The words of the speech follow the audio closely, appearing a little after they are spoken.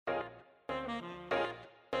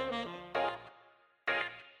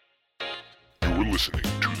You're listening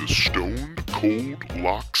to the Stoned Cold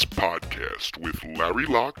Locks podcast with Larry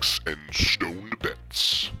Locks and Stoned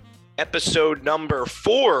Bets. Episode number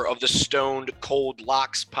 4 of the Stoned Cold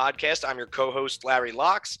Locks podcast. I'm your co-host, Larry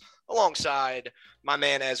Locks, alongside my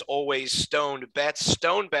man, as always, Stoned Bets.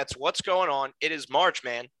 Stoned Bets, what's going on? It is March,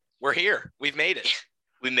 man. We're here. We've made it.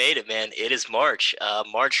 We made it, man. It is March.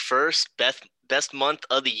 March 1st, best month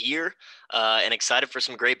of the year, and excited for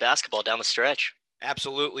some great basketball down the stretch.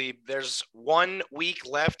 Absolutely. There's 1 week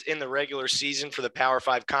left in the regular season for the Power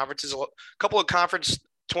 5 conferences. A couple of conference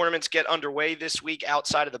tournaments get underway this week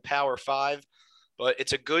outside of the Power 5, but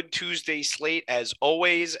it's a good Tuesday slate as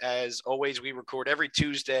always. As always, we record every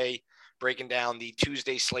Tuesday, breaking down the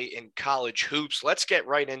Tuesday slate in college hoops. Let's get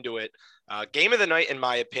right into it. Game of the night, in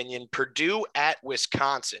my opinion, Purdue at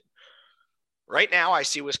Wisconsin. Right now, I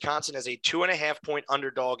see Wisconsin as a 2.5-point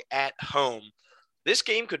underdog at home. This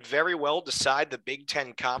game could very well decide the Big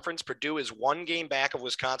Ten Conference. Purdue is 1 game back of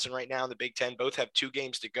Wisconsin right now in the Big Ten. Both have 2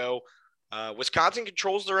 games to go. Wisconsin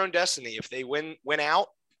controls their own destiny. If they win out,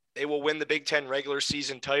 they will win the Big Ten regular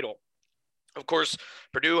season title. Of course,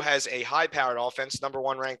 Purdue has a high-powered offense, number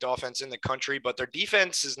 1 ranked offense in the country, but their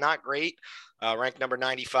defense is not great, ranked number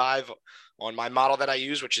 95 on my model that I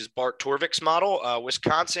use, which is Bart Torvik's model.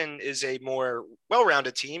 Wisconsin is a more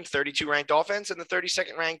well-rounded team, 32 ranked offense and the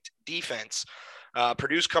 32nd ranked defense.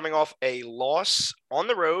 Purdue's coming off a loss on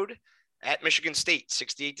the road at Michigan State,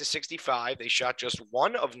 68-65. They shot just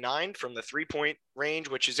 1 of 9 from the three-point range,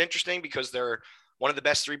 which is interesting because they're one of the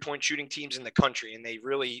best three-point shooting teams in the country. And they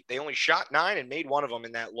only shot 9 and made 1 of them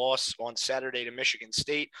in that loss on Saturday to Michigan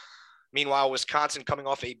State. Meanwhile, Wisconsin coming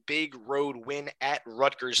off a big road win at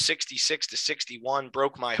Rutgers, 66-61.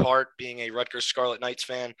 Broke my heart being a Rutgers Scarlet Knights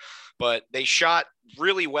fan, but they shot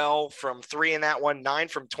really well from 3 in that one, 9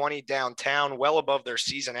 from 20 downtown, well above their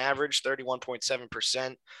season average,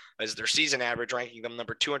 31.7% as their season average, ranking them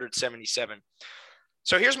number 277.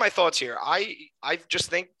 So here's my thoughts here. I just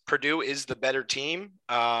think Purdue is the better team.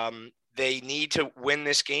 They need to win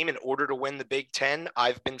this game in order to win the Big Ten.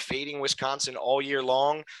 I've been fading Wisconsin all year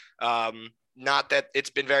long. Not that it's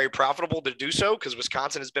been very profitable to do so, because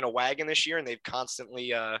Wisconsin has been a wagon this year and they've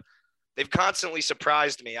constantly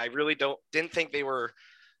surprised me. I really didn't think they were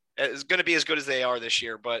going to be as good as they are this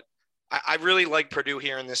year, but I really like Purdue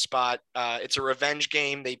here in this spot. It's a revenge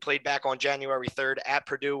game. They played back on January 3rd at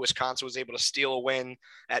Purdue. Wisconsin was able to steal a win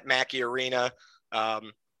at Mackey Arena.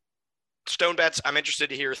 Stone Bets, I'm interested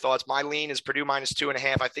to hear your thoughts. My lean is Purdue minus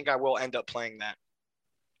 2.5. I think I will end up playing that.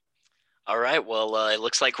 All right. Well, it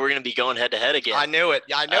looks like we're going to be going head-to-head again. I knew it.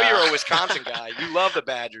 I know you're a Wisconsin guy. You love the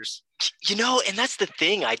Badgers. You know, and that's the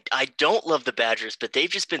thing. I don't love the Badgers, but they've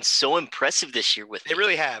just been so impressive this year with me. They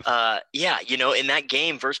really have. Yeah, you know, in that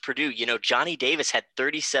game versus Purdue, you know, Johnny Davis had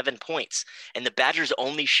 37 points, and the Badgers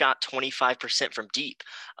only shot 25% from deep.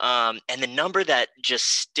 And the number that just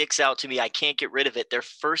sticks out to me, I can't get rid of it. They're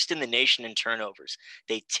first in the nation in turnovers.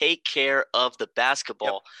 They take care of the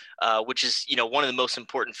basketball, which is, you know, one of the most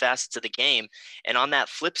important facets of the game. And on that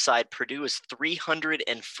flip side, Purdue is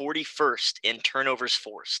 341st in turnovers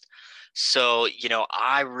forced. So, you know,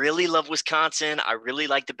 I really love Wisconsin. I really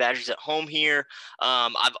like the Badgers at home here.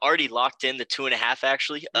 I've already locked in the 2.5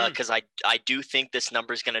 actually, because I do think this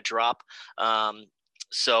number is going to drop.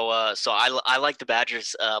 So I like the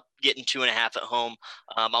Badgers getting 2.5 at home.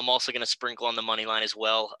 I'm also going to sprinkle on the money line as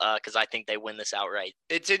well, because I think they win this outright.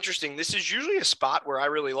 It's interesting. This is usually a spot where I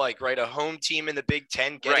really like, right? A home team in the Big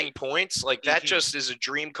Ten getting points. Like that just is a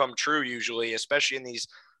dream come true usually, especially in these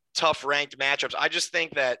tough ranked matchups. I just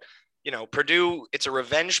think that, you know, Purdue, it's a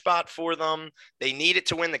revenge spot for them. They need it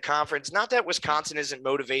to win the conference. Not that Wisconsin isn't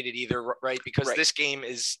motivated either, right? Because this game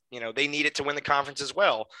is, you know, they need it to win the conference as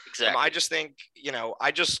well. Exactly. I just think, you know,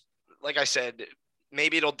 like I said,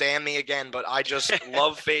 maybe it'll damn me again, but I just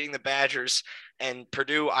love fading the Badgers, and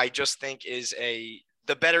Purdue, I just think is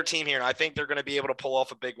the better team here. And I think they're going to be able to pull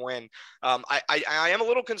off a big win. I am a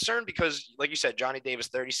little concerned because, like you said, Johnny Davis,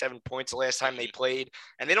 37 points the last time they played,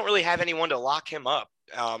 and they don't really have anyone to lock him up,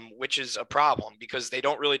 which is a problem because they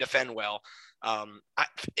don't really defend well.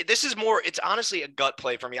 This is more, it's honestly a gut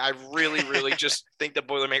play for me. I really, really just think the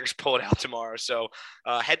Boilermakers pull it out tomorrow. So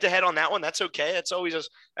head to head on that one. That's okay. That's always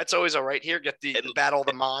all right here. Get the battle of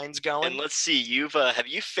the minds going. And let's see, have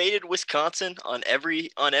you faded Wisconsin on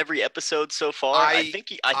every episode so far? I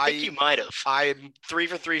think you might have. I'm 3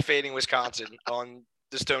 for 3 fading Wisconsin on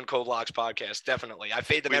the Stone Cold Locks podcast. Definitely. I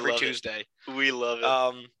fade them every Tuesday. We love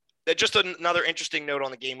it. Just another interesting note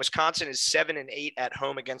on the game. Wisconsin is 7-8 at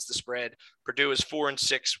home against the spread. Purdue is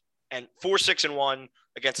 4-6 and 1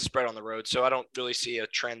 against the spread on the road. So I don't really see a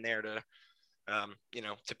trend there to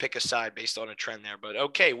to pick a side based on a trend there. But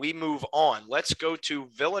okay, we move on. Let's go to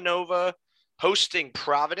Villanova hosting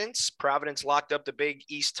Providence. Providence locked up the Big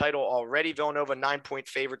East title already. Villanova 9-point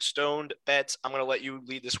favorite. Stoned bets. I'm going to let you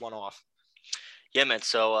lead this one off. Yeah, man.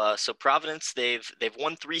 So Providence, they've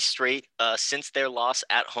won 3 straight since their loss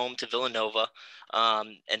at home to Villanova,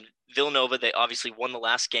 and Villanova, they obviously won the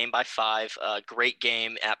last game by 5. Great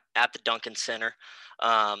game at the Duncan Center.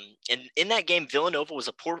 And in that game, Villanova was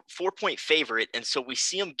a 4-point favorite, and so we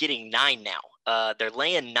see them getting 9 now. They're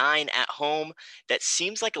laying 9 at home. That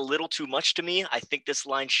seems like a little too much to me. I think this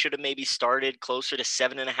line should have maybe started closer to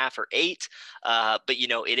 7.5 or 8. But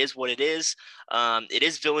it is what it is. It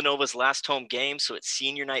is Villanova's last home game, so it's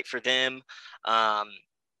senior night for them.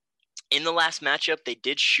 In the last matchup, they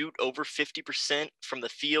did shoot over 50% from the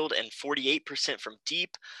field and 48% from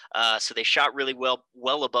deep. So they shot really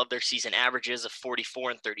well above their season averages of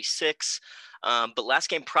 44 and 36. But last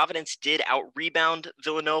game, Providence did out-rebound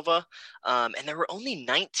Villanova, and there were only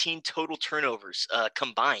 19 total turnovers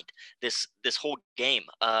combined this whole game.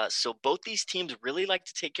 So both these teams really like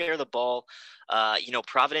to take care of the ball.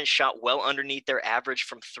 Providence shot well underneath their average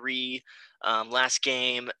from 3 last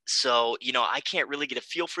game. So, I can't really get a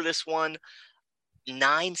feel for this one.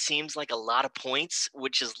 9 seems like a lot of points,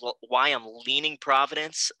 which is why I'm leaning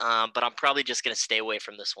Providence, but I'm probably just going to stay away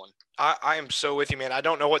from this one. I am so with you, man. I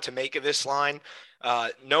don't know what to make of this line.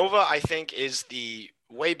 Nova, I think, is the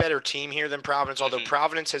way better team here than Providence, although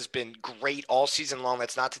Providence has been great all season long.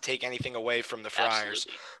 That's not to take anything away from the Friars.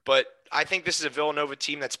 Absolutely. But I think this is a Villanova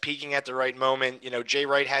team that's peaking at the right moment. Jay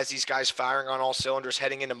Wright has these guys firing on all cylinders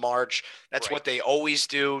heading into March. That's Right. what they always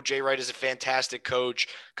do. Jay Wright is a fantastic coach.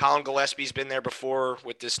 Colin Gillespie's been there before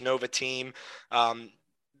with this Nova team.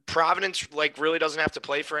 Providence really doesn't have to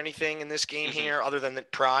play for anything in this game here other than the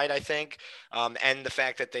pride, I think, and the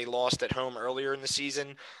fact that they lost at home earlier in the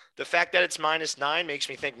season. The fact that it's -9 makes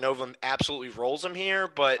me think Nova absolutely rolls them here.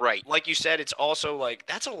 But Right. like you said, it's also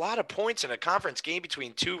that's a lot of points in a conference game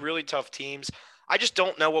between 2 really tough teams. I just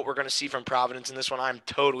don't know what we're going to see from Providence in this one. I'm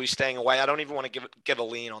totally staying away. I don't even want to give a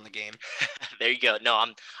lean on the game. There you go. No,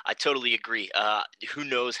 I totally agree. Who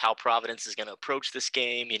knows how Providence is going to approach this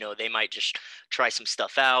game? They might just try some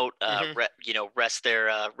stuff out. Rest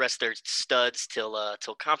their studs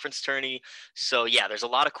till conference tourney. So yeah, there's a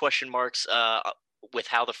lot of question marks with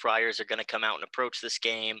how the Friars are going to come out and approach this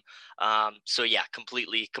game. So yeah,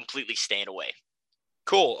 completely staying away.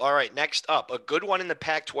 Cool. All right. Next up, a good one in the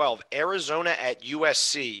Pac-12, Arizona at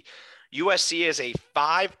USC. USC is a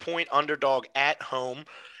 5-point underdog at home.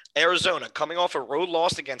 Arizona, coming off a road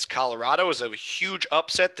loss against Colorado, is a huge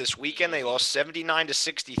upset this weekend. They lost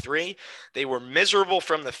 79-63. They were miserable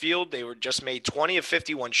from the field. They were just made 20 of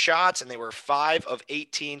 51 shots, and they were 5 of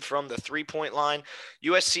 18 from the three-point line.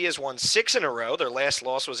 USC has won 6 in a row. Their last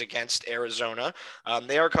loss was against Arizona.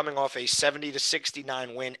 They are coming off a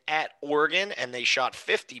 70-69 win at Oregon, and they shot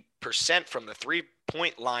 50% from the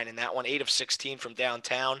three-point line in that one, 8 of 16 from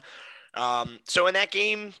downtown. So in that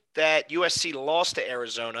game that USC lost to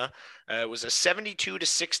Arizona, it was a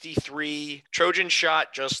 72-63. Trojans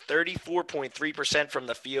shot just 34.3% from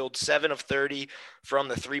the field, 7 of 30 from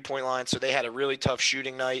the three-point line. So they had a really tough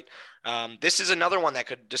shooting night. This is another one that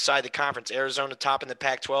could decide the conference. Arizona top in the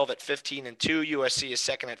Pac-12 at 15-2. USC is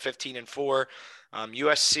second at 15-4.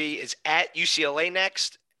 USC is at UCLA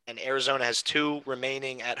next, and Arizona has 2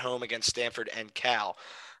 remaining at home against Stanford and Cal.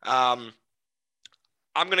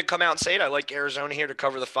 I'm going to come out and say it. I like Arizona here to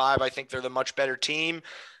cover the 5. I think they're the much better team.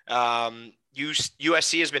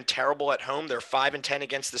 USC has been terrible at home. They're 5-10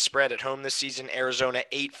 against the spread at home this season. Arizona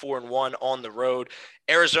 8-4-1 on the road.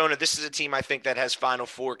 Arizona, this is a team I think that has Final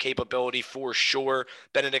Four capability for sure.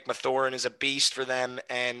 Benedict Mathurin is a beast for them,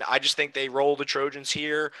 and I just think they roll the Trojans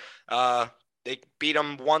here. They beat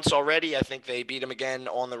them once already. I think they beat them again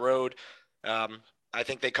on the road. I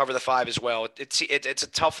think they cover the 5 as well. It's a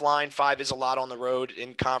tough line. 5 is a lot on the road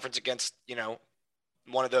in conference against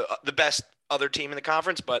one of the best other team in the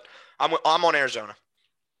conference. But I'm on Arizona.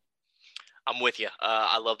 I'm with you.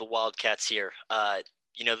 I love the Wildcats here.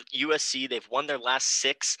 USC, they've won their last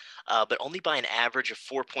 6, but only by an average of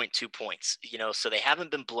 4.2 points. So they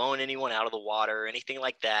haven't been blowing anyone out of the water or anything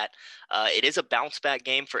like that. It is a bounce back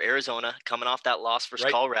game for Arizona coming off that loss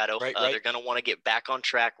versus Colorado. Right. They're going to want to get back on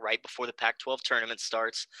track right before the Pac-12 tournament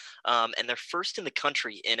starts. And they're first in the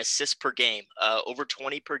country in assists per game, over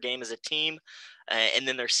 20 per game as a team. And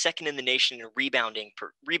then they're second in the nation in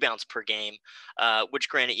rebounds per game, which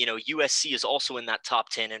granted, USC is also in that top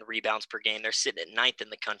 10 in rebounds per game. They're sitting at 9th in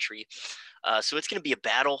the country. So it's going to be a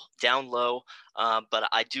battle down low. But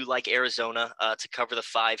I do like Arizona to cover the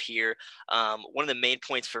 5 here. One of the main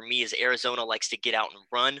points for me is Arizona likes to get out and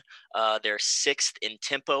run. They're 6th in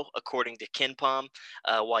tempo, according to KenPom,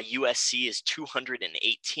 while USC is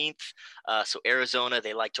 218th. So Arizona,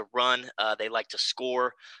 they like to run, they like to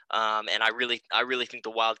score, and I really think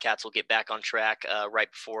the Wildcats will get back on track right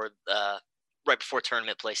before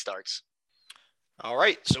tournament play starts. All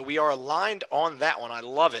right, so we are aligned on that one. I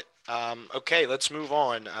love it. Okay, let's move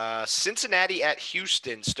on. Cincinnati at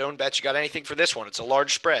Houston. Stone Bets, you got anything for this one? It's a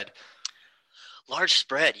large spread. Large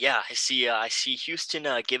spread, yeah. I see Houston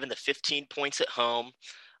given the 15 points at home.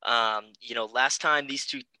 Last time these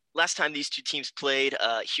two teams played,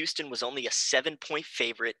 Houston was only a 7-point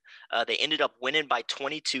favorite. They ended up winning by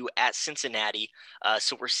 22 at Cincinnati.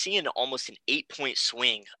 So we're seeing almost an 8-point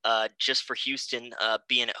swing just for Houston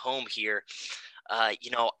being at home here. I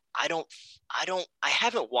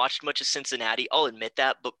haven't watched much of Cincinnati. I'll admit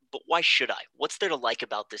that, but why should I? What's there to like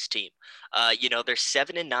about this team? They're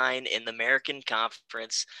 7-9 in the American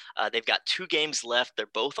Conference. They've got 2 games left. They're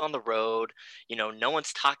both on the road. No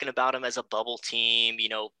one's talking about them as a bubble team.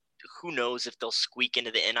 Who knows if they'll squeak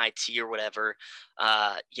into the NIT or whatever.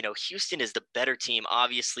 Houston is the better team.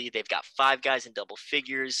 Obviously, they've got 5 guys in double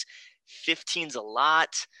figures. 15's a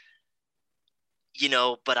lot.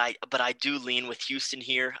 But I do lean with Houston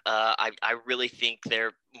here. I really think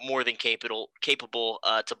they're more than capable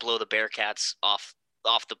to blow the Bearcats off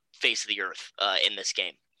the face of the earth in this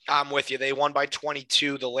game. I'm with you. They won by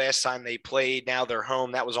 22 the last time they played. Now they're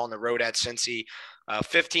home. That was on the road at Cincy.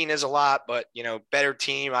 15 is a lot, but better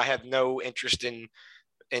team. I have no interest in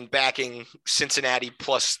backing Cincinnati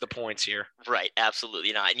plus the points here. Right,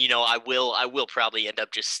 absolutely not. And I will probably end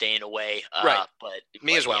up just staying away. Right, but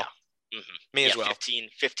me as well. Yeah. Mm-hmm. Me as well.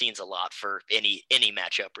 15's a lot for any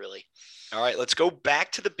matchup, really. All right, let's go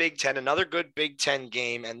back to the Big Ten. Another good Big Ten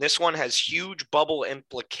game, and this one has huge bubble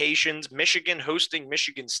implications. Michigan hosting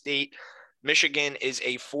Michigan State. Michigan is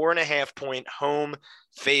a 4.5-point home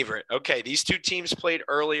favorite. Okay, these two teams played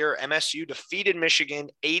earlier. MSU defeated Michigan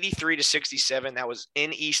 83-67. That was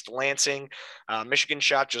in East Lansing. Michigan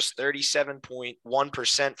shot just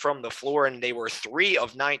 37.1% from the floor, and they were 3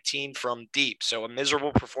 of 19 from deep. So a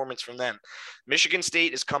miserable performance from them. Michigan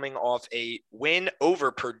State is coming off a win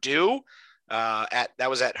over Purdue. That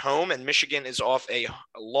was at home, and Michigan is off a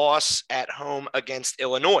loss at home against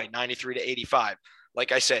Illinois, 93-85.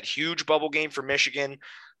 Like I said, huge bubble game for Michigan.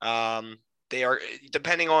 They are,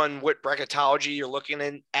 depending on what bracketology you're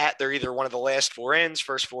looking at, they're either one of the last 4 ins,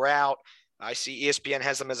 first 4 out. I see ESPN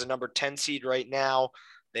has them as a number 10 seed right now.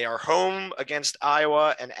 They are home against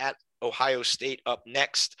Iowa and at Ohio State up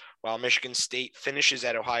next, while Michigan State finishes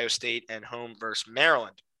at Ohio State and home versus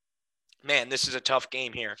Maryland. Man, this is a tough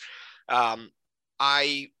game here.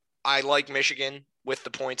 I like Michigan with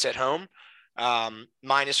the points at home.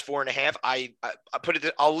 -4.5.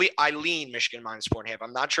 I lean Michigan -4.5.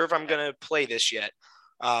 I'm not sure if I'm going to play this yet.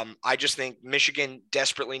 I just think Michigan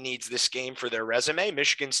desperately needs this game for their resume.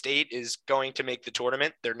 Michigan State is going to make the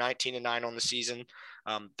tournament. They're 19-9 on the season.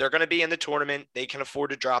 They're going to be in the tournament. They can afford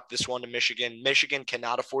to drop this one to Michigan. Michigan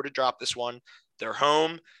cannot afford to drop this one. They're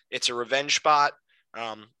home. It's a revenge spot.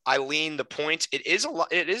 I lean the points.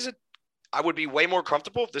 I would be way more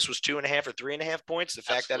comfortable if this was 2.5 or 3.5 points. The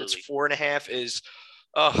fact that it's 4.5 is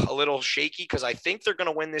a little shaky because I think they're going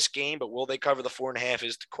to win this game, but will they cover the 4.5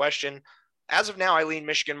 is the question. As of now, I lean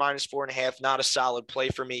Michigan -4.5. Not a solid play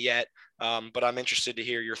for me yet, but I'm interested to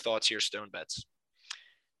hear your thoughts here, Stone Bets.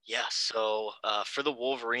 Yeah, so for the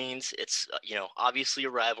Wolverines, it's obviously a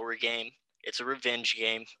rivalry game. It's a revenge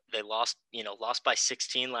game. They lost by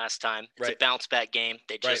 16 last time. It's a bounce back game.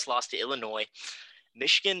 They just lost to Illinois.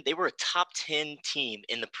 Michigan, they were a top 10 team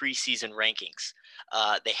in the preseason rankings.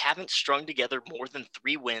 They haven't strung together more than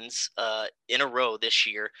 3 wins in a row this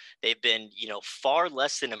year. They've been, far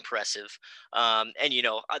less than impressive. And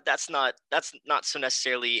that's not so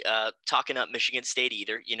necessarily talking up Michigan State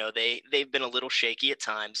either. They've been a little shaky at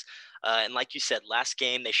times. And like you said, last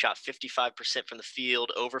game they shot 55% from the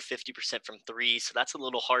field, over 50% from 3. So that's a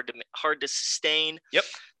little hard to sustain. Yep.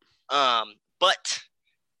 But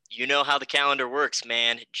you know how the calendar works,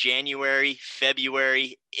 man. January,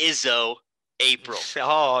 February, Izzo, April.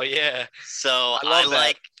 Oh yeah. So I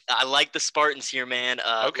like the Spartans here, man.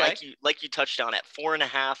 Okay. Like you touched on at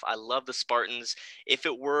 4.5. I love the Spartans. If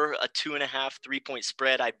it were a 2.5, 3-point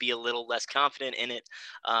spread, I'd be a little less confident in it.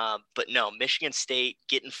 But no, Michigan State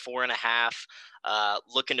getting 4.5,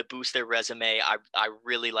 looking to boost their resume. I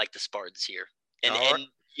really like the Spartans here. And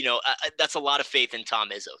that's a lot of faith in Tom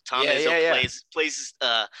Izzo.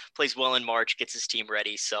 Izzo plays well in March, gets his team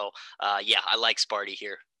ready. So, I like Sparty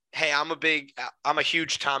here. Hey, I'm a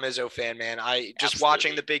huge Tom Izzo fan, man. I just Absolutely.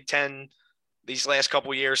 watching the Big Ten these last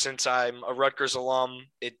couple years since I'm a Rutgers alum.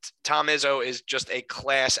 Tom Izzo is just a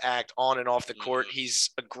class act on and off the court.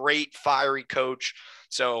 He's a great fiery coach.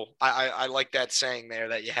 So I like that saying there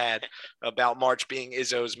that you had about March being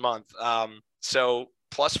Izzo's month. So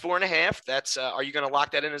plus 4.5. That's are you going to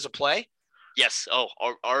lock that in as a play? Yes. Oh,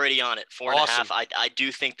 already on it. 4.5. I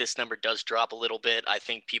do think this number does drop a little bit. I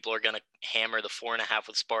think people are going to hammer the 4.5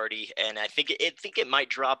 with Sparty, and I think it might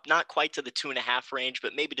drop not quite to the 2.5 range,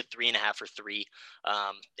 but maybe to 3.5 or 3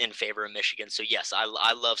 in favor of Michigan. So yes, I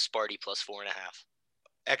love Sparty plus 4.5.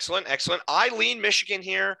 Excellent. I lean Michigan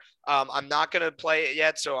here. I'm not going to play it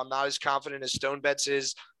yet, so I'm not as confident as Stone Bets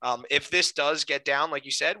is. If this does get down, like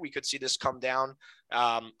you said, we could see this come down.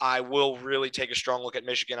 I will really take a strong look at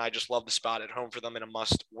Michigan. I just love the spot at home for them in a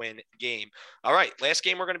must-win game. All right, last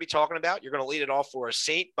game we're going to be talking about. You're going to lead it off for us.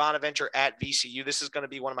 St. Bonaventure at VCU. This is going to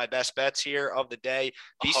be one of my best bets here of the day.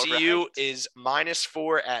 VCU is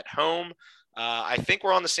 -4 at home. I think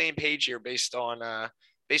we're on the same page here based on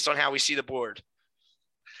how we see the board.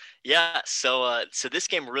 Yeah, so this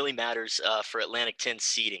game really matters for Atlantic 10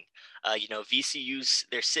 seeding. VCU's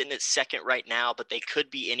they're sitting at second right now, but they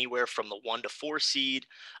could be anywhere from the 1 to 4 seed.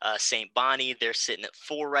 St. Bonnie, they're sitting at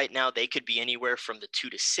 4 right now. They could be anywhere from the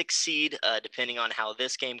 2 to 6 seed, depending on how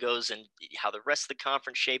this game goes and how the rest of the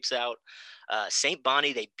conference shapes out. St.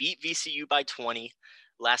 Bonnie, they beat VCU by 20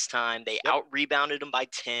 last time. They out-rebounded them by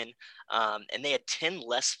 10, and they had 10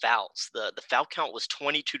 less fouls. The foul count was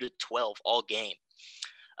 22 to 12 all game.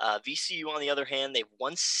 VCU, on the other hand, they've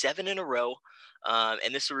won 7 in a row,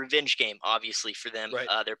 and this is a revenge game, obviously, for them. Right.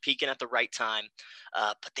 They're peaking at the right time,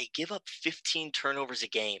 but they give up 15 turnovers a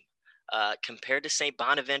game compared to St.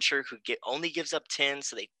 Bonaventure, who only gives up 10,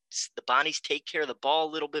 so the Bonnies take care of the ball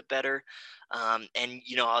a little bit better. And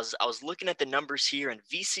I was looking at the numbers here, and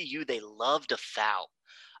VCU, they love to foul.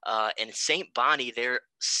 And St. Bonnie, they're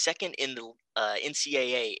second in the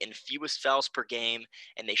NCAA in fewest fouls per game,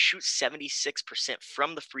 and they shoot 76%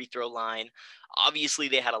 from the free throw line. Obviously,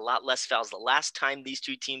 they had a lot less fouls the last time these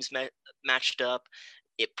two teams matched up.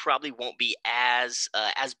 It probably won't be as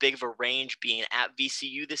big of a range being at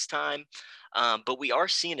VCU this time. But we are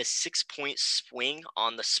seeing a 6-point swing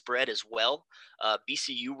on the spread as well.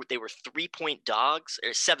 VCU, they were 3-point dogs,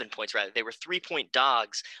 or 7 points rather. They were 3-point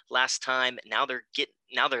dogs last time. Now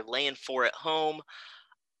they're laying 4 at home.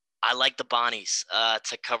 I like the Bonnies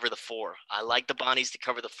to cover the 4. I like the Bonnies to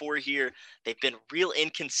cover the 4 here. They've been real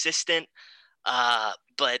inconsistent,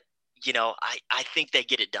 but I think they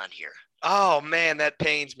get it done here. Oh man, that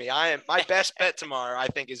pains me. My best bet tomorrow, I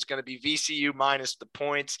think, is going to be VCU minus the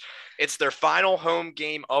points. It's their final home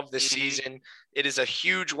game of the season. It is a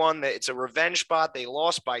huge one. It's a revenge spot. They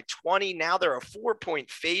lost by 20. Now they're a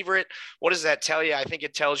 4-point favorite. What does that tell you? I think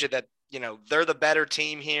it tells you that they're the better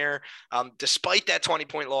team here. Despite that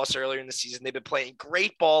 20-point loss earlier in the season, they've been playing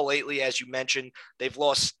great ball lately, as you mentioned. They've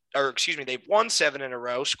won 7 in a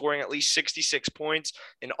row, scoring at least 66 points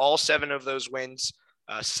in all 7 of those wins.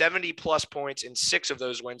 70-plus points in 6 of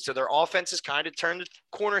those wins. So their offense has kind of turned the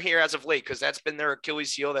corner here as of late, because that's been their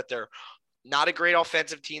Achilles heel, that they're not a great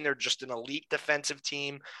offensive team. They're just an elite defensive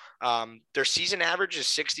team. Their season average is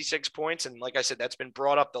 66 points. And like I said, that's been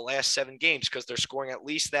brought up the last 7 games because they're scoring at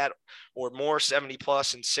least that or more,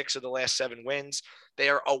 70-plus in 6 of the last 7 wins. They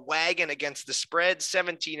are a wagon against the spread,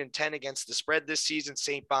 17-10 against the spread this season.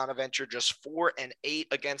 St. Bonaventure just 4-8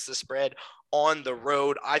 against the spread on the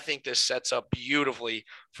road. I think this sets up beautifully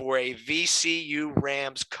for a VCU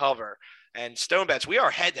Rams cover. And Stone Bets, we are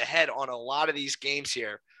head-to-head on a lot of these games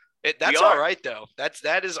here. That's all right, though.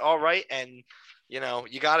 That is all right. And,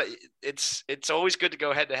 you got to – it's always good to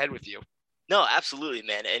go head-to-head with you. No, absolutely,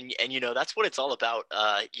 man. And that's what it's all about.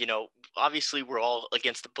 Obviously we're all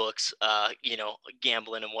against the books,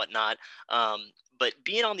 gambling and whatnot. But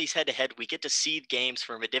being on these head-to-head, we get to see games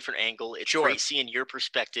from a different angle. It's great seeing your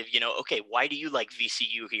perspective. Okay, why do you like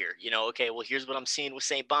VCU here? Okay, well, here's what I'm seeing with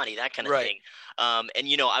St. Bonnie, that kind of thing.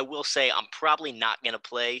 And, I will say I'm probably not going to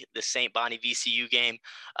play the St. Bonnie VCU game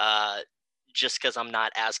just because I'm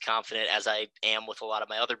not as confident as I am with a lot of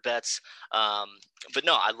my other bets. But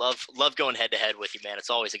no, I love going head to head with you, man. It's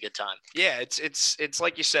always a good time. Yeah, it's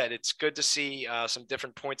like you said, it's good to see some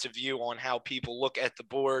different points of view on how people look at the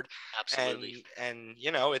board. Absolutely. And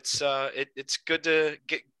it's good to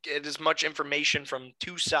get as much information from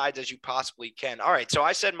 2 sides as you possibly can. All right, so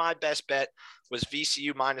I said my best bet was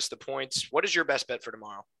VCU minus the points. What is your best bet for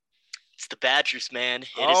tomorrow? It's the Badgers, man.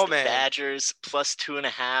 Oh, The man. Badgers plus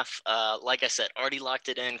 2.5. Like I said, already locked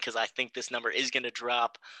it in because I think this number is going to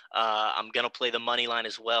drop. I'm going to play the money line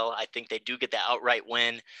as well. I think they do get the outright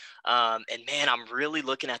win. And, man, I'm really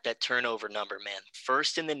looking at that turnover number, man.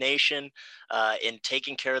 First in the nation in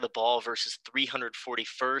taking care of the ball versus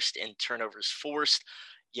 341st in turnovers forced.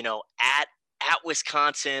 You know, at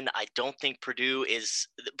Wisconsin, I don't think Purdue's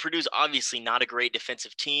obviously not a great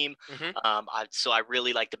defensive team. So I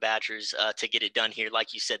really like the Badgers to get it done here.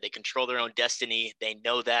 Like you said, they control their own destiny. They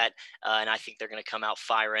know that. And I think they're going to come out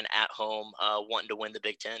firing at home, wanting to win the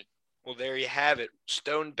Big Ten. Well, there you have it.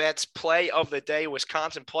 Stone Bet's play of the day,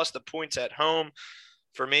 Wisconsin plus the points at home.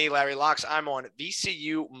 For me, Larry Locks, I'm on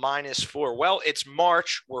VCU -4. Well, it's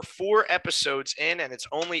March. We're 4 episodes in, and it's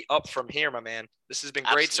only up from here, my man. This has been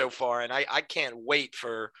great so far, and I can't wait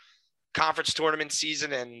for conference tournament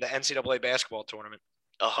season and the NCAA basketball tournament.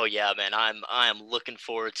 Oh yeah, man. I am looking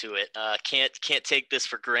forward to it. Can't take this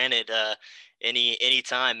for granted. Any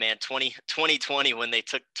time, man. 2020 when they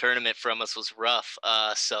took the tournament from us was rough.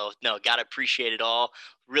 So no, gotta appreciate it all.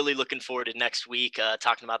 Really looking forward to next week,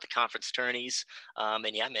 talking about the conference tourneys.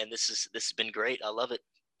 And yeah, man, this has been great. I love it.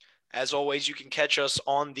 As always, you can catch us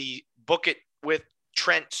on the Book It with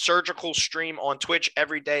Trent Surgical stream on Twitch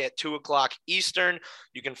every day at 2:00 Eastern.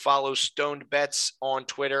 You can follow Stoned Bets on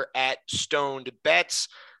Twitter at Stoned Bets.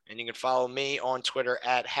 And you can follow me on Twitter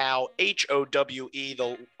at How, HOWE,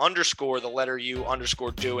 the letter U,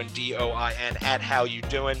 _do, and DOIN at How You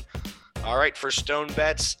Doing. All right, for Stone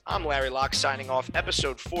Bets, I'm Larry Locke signing off.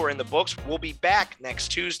 Episode 4 in the books. We'll be back next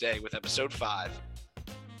Tuesday with episode 5.